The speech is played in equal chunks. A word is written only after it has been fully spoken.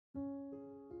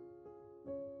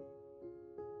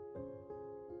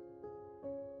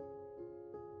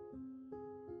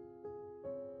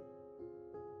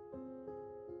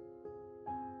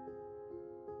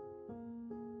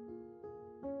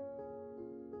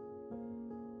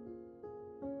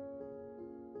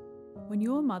When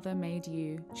your mother made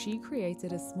you, she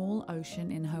created a small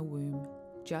ocean in her womb,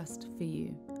 just for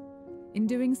you. In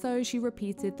doing so, she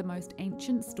repeated the most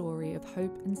ancient story of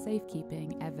hope and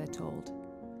safekeeping ever told,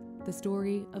 the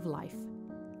story of life.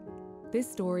 This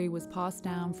story was passed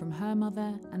down from her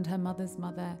mother and her mother's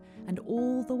mother and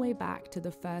all the way back to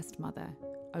the first mother,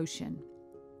 Ocean.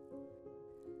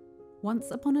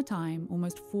 Once upon a time,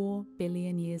 almost 4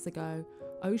 billion years ago,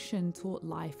 Ocean taught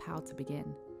life how to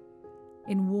begin.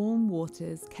 In warm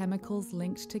waters, chemicals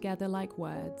linked together like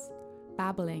words,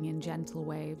 babbling in gentle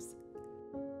waves.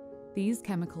 These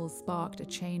chemicals sparked a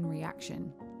chain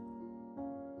reaction.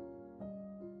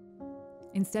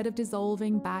 Instead of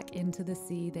dissolving back into the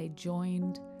sea, they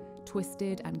joined,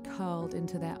 twisted, and curled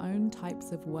into their own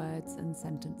types of words and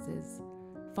sentences,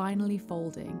 finally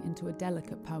folding into a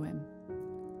delicate poem.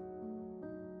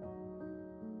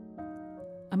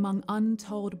 Among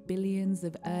untold billions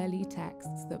of early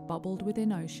texts that bubbled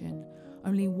within Ocean,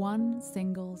 only one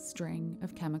single string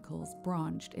of chemicals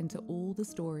branched into all the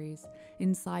stories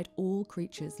inside all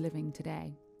creatures living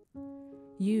today.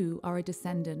 You are a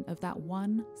descendant of that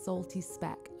one salty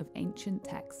speck of ancient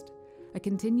text, a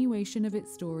continuation of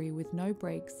its story with no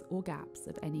breaks or gaps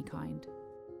of any kind.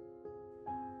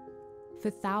 For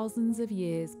thousands of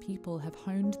years, people have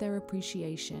honed their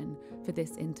appreciation for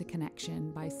this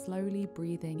interconnection by slowly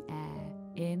breathing air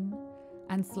in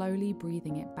and slowly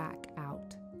breathing it back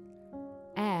out.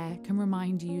 Air can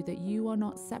remind you that you are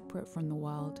not separate from the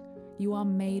world, you are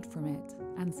made from it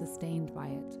and sustained by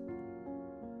it.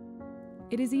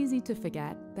 It is easy to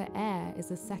forget that air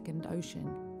is a second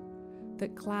ocean,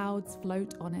 that clouds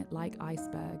float on it like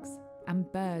icebergs,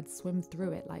 and birds swim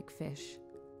through it like fish.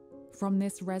 From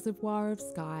this reservoir of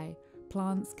sky,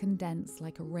 plants condense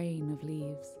like a rain of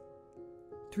leaves.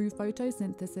 Through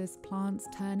photosynthesis, plants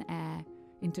turn air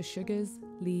into sugars,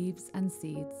 leaves, and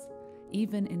seeds,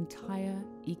 even entire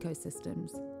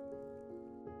ecosystems.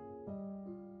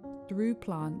 Through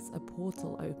plants, a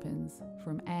portal opens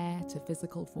from air to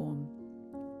physical form.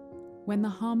 When the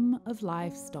hum of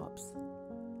life stops,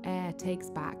 air takes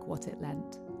back what it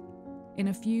lent. In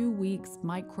a few weeks,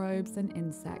 microbes and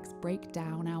insects break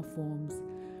down our forms,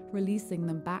 releasing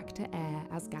them back to air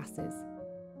as gases.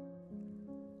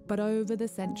 But over the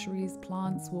centuries,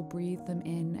 plants will breathe them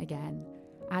in again,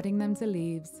 adding them to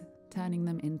leaves, turning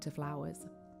them into flowers.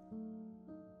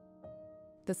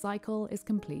 The cycle is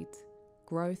complete: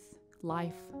 growth,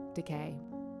 life, decay.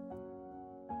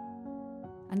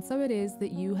 And so it is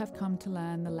that you have come to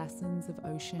learn the lessons of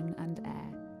ocean and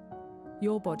air.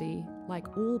 Your body,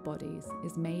 like all bodies,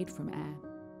 is made from air.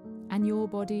 And your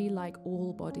body, like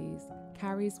all bodies,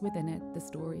 carries within it the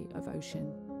story of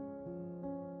ocean.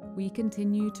 We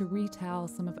continue to retell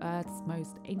some of Earth's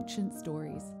most ancient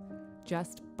stories,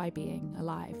 just by being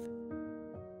alive.